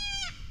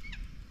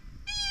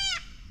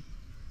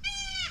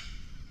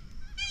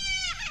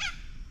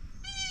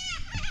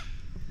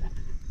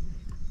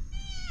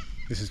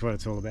 This is what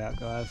it's all about,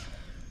 guys.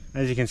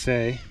 As you can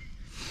see,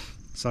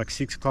 it's like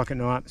 6 o'clock at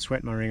night,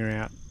 sweat my ringer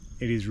out.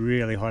 It is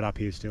really hot up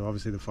here still.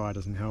 Obviously the fire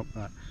doesn't help,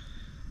 but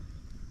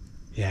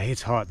yeah,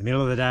 it's hot. The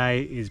middle of the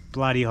day is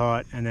bloody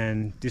hot, and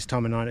then this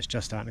time of night it's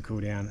just starting to cool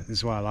down. This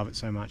is why I love it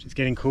so much. It's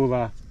getting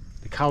cooler,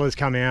 the colors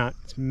come out,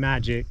 it's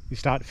magic. You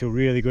start to feel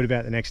really good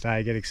about the next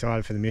day, get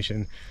excited for the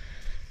mission,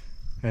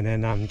 and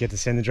then get to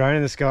send the drone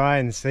in the sky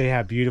and see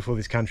how beautiful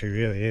this country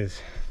really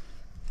is.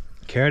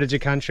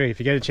 Heritage country. If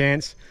you get a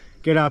chance,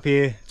 get up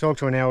here, talk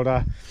to an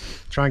elder,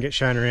 try and get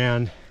shown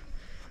around,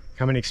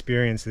 come and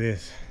experience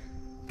this.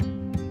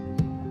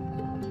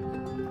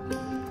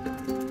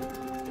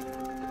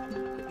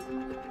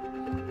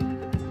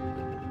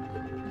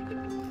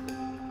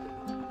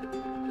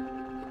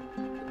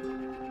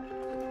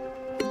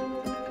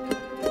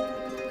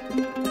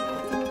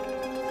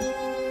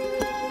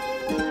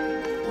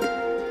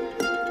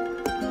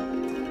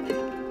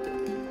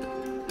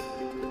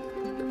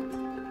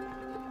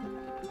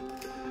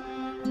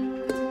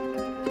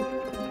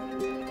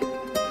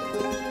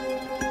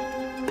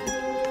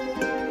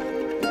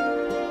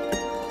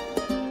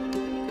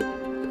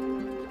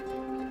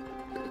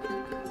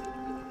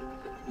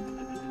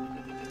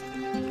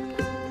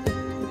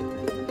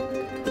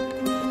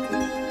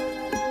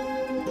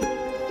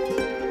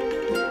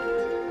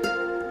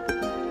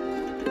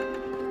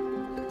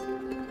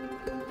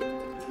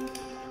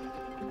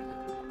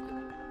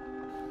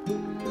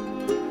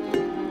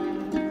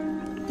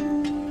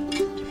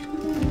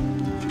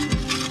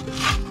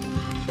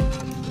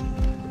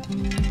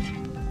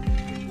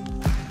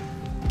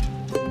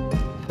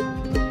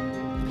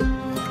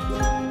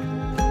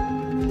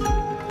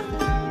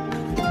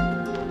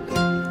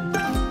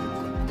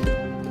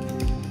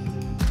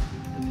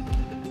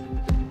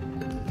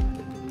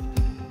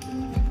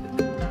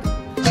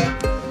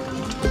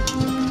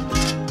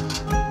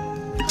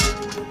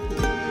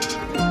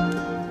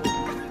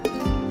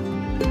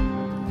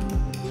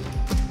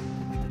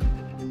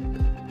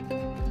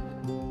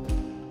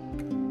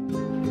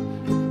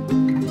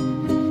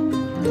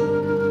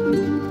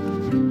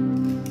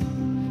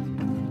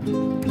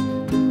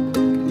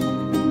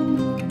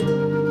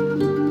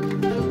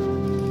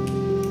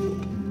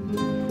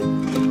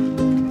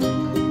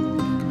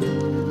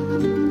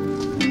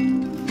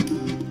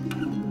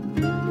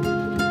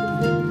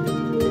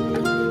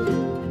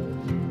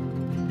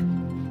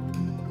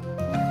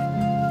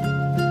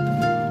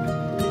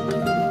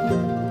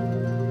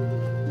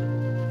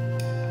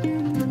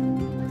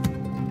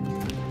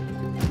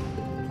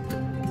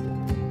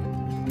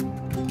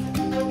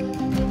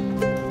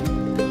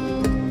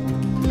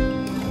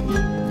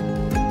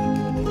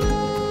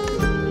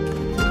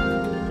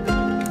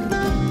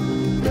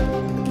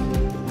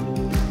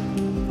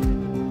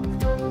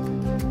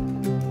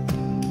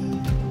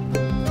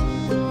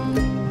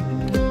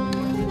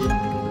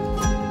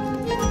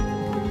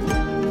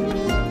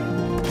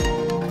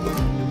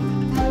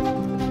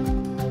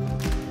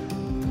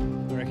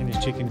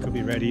 Chicken could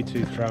be ready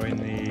to throw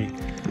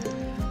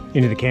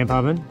into the camp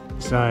oven.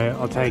 So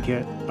I'll take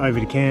it over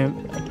to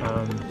camp,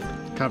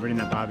 cover it in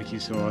that barbecue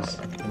sauce,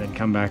 and then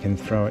come back and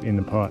throw it in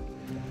the pot.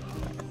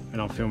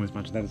 And I'll film as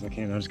much of that as I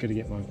can. I just got to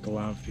get my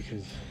glove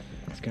because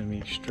it's going to be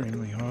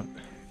extremely hot.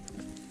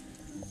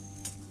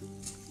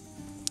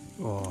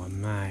 Oh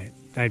mate,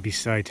 they'd be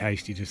so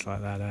tasty just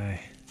like that, eh?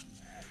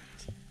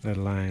 Let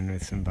alone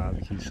with some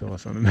barbecue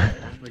sauce on them.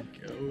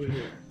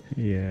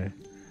 Yeah.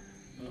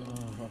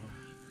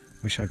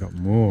 Wish I got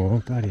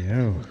more. Bloody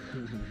hell.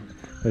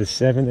 There's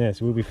 7 there,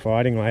 so we'll be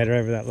fighting later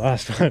over that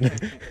last one.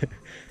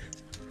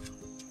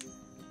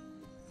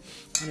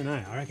 I don't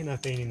know, I reckon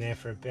I've been in there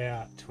for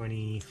about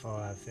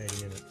 25,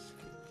 30 minutes.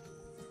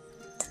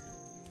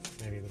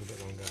 Maybe a little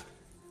bit longer.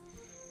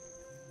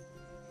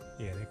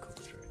 Yeah, they're cooked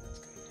through, that's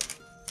good.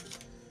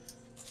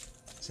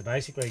 So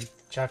basically,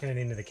 chucking it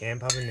into the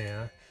camp oven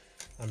now,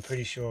 I'm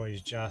pretty sure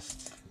is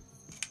just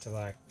to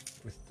like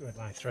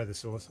throw the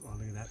sauce. Oh,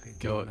 look at that bit.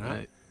 Go it,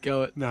 mate.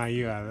 Go it. No,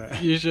 you have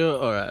it. You sure?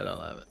 Alright,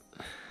 I'll have it.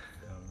 Oh,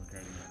 I'm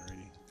regretting that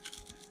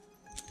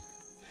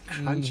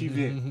already. Crunchy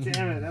bit.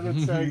 Damn it, that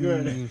looks so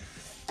good.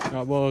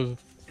 That was.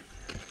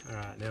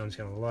 Alright, now I'm just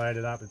going to load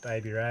it up with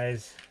baby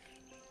rays.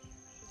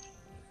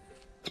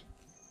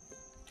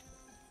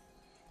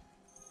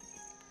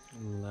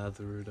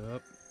 Lather it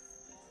up.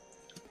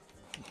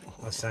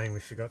 I was saying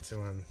we forgot to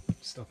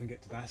stop and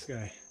get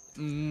Tabasco.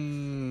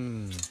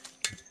 Mmm.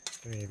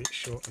 Getting a bit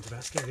short on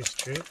Tabasco this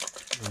trip.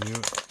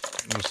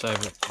 We'll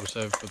save it. We'll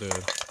save it for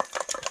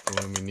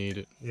when we need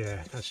it.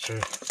 Yeah, that's true.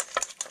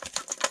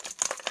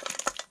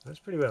 That's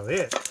pretty well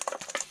it.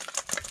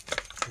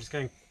 I'm just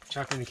going to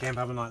chuck it in the camp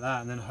oven like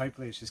that, and then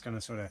hopefully it's just going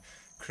to sort of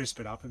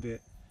crisp it up a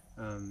bit.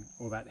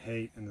 All that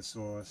heat and the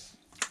sauce.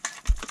 I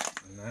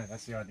don't know,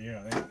 that's the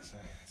idea, I think. So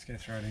let's go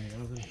throw it in the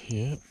oven.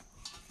 Yeah.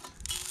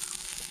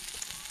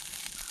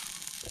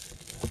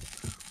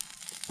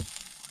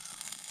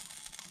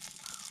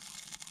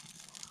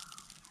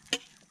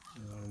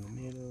 Right in the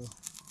middle.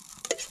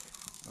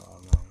 Oh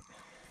no.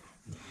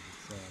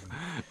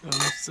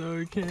 I'm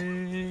so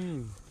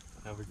keen.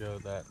 Have a go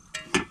at that.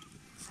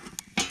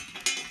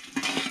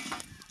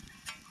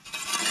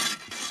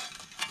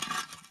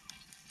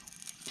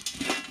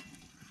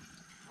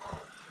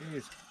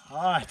 It's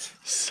hot.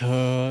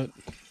 So.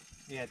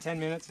 Yeah, 10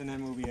 minutes and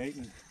then we'll be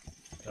eating.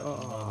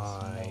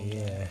 Oh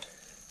yeah.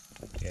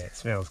 Yeah, it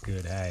smells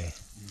good, hey?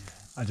 Yeah.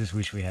 I just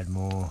wish we had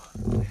more.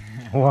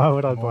 Why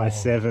would I buy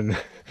 7?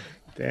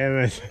 Damn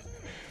it.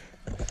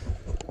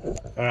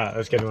 Alright,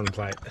 let's get it on the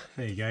plate.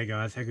 There you go,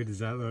 guys. How good does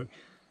that look?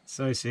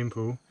 So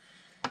simple.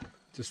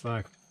 Just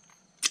like a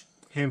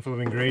handful of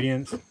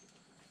ingredients.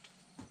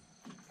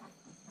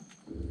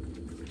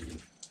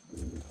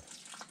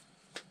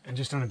 And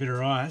just on a bit of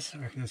rice, I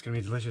reckon that's going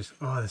to be delicious.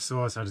 Oh, the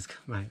sauce, I just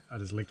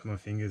licked my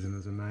fingers and it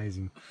was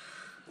amazing.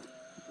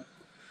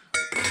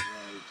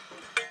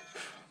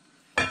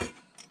 Okay,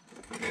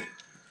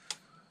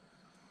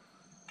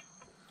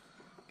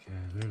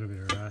 a little bit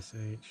of rice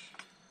each.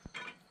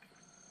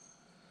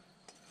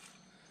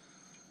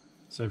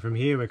 So from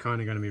here we're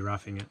kind of going to be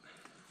roughing it.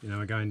 You know,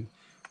 we're going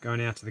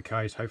out to the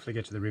coast, hopefully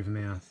get to the river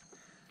mouth.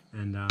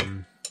 And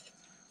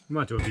we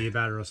might do a beer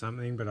batter or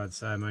something, but I'd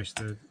say most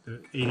of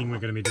the eating we're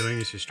going to be doing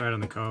is just straight on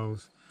the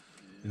coals.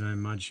 You know,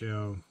 mud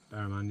shell,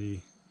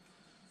 barramundi.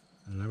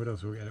 I don't know what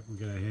else we'll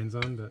get our hands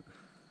on, but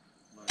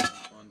Might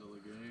find a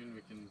lagoon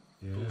we can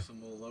pull some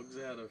more logs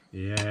out of.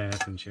 Yeah,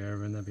 up in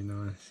Cherubin, that'd be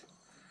nice.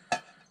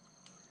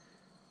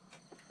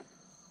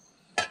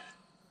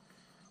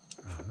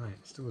 Oh mate,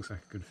 it still looks like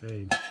a good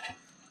feed.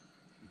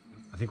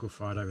 I think we'll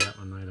fight over that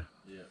one later.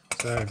 Yeah.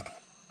 So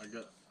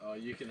oh,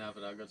 you can have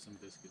it. I got some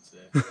biscuits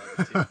there.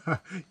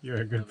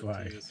 You're a good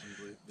bloke.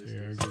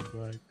 You're a good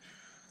bloke.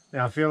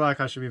 Now I feel like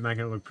I should be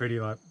making it look pretty,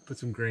 like put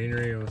some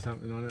greenery or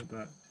something on it,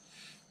 but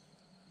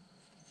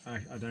I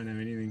don't have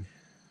anything.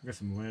 I've got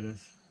some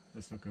lettuce.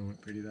 That's not going to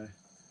look pretty though.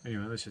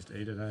 Anyway, let's just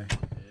eat it, eh? Yeah.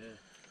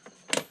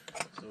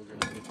 It's all going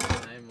to look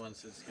the same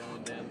once it's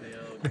going down the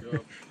old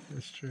gob.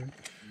 That's true.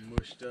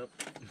 Mushed up.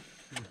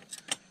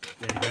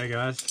 There you go,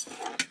 guys.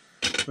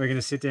 We're going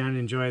to sit down and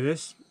enjoy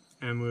this,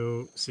 and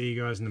we'll see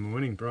you guys in the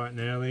morning, bright and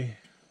early,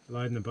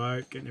 loading the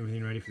boat, getting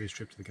everything ready for this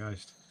trip to the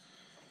coast.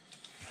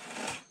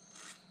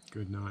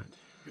 Good night.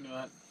 Good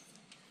night.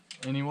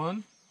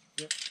 Anyone?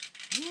 Yep.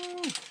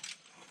 Woo.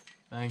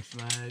 Thanks,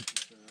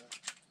 mate.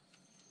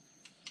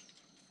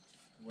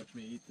 Watch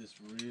me eat this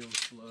real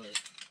slow.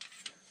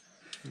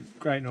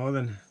 Great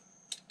Northern.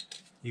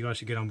 You guys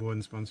should get on board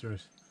and sponsor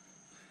us.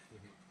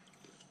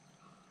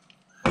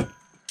 It's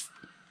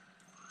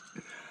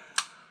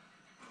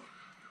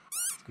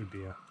good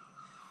beer.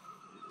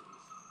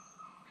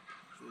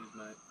 Cheers,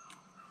 mate.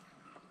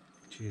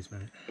 Cheers,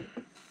 mate.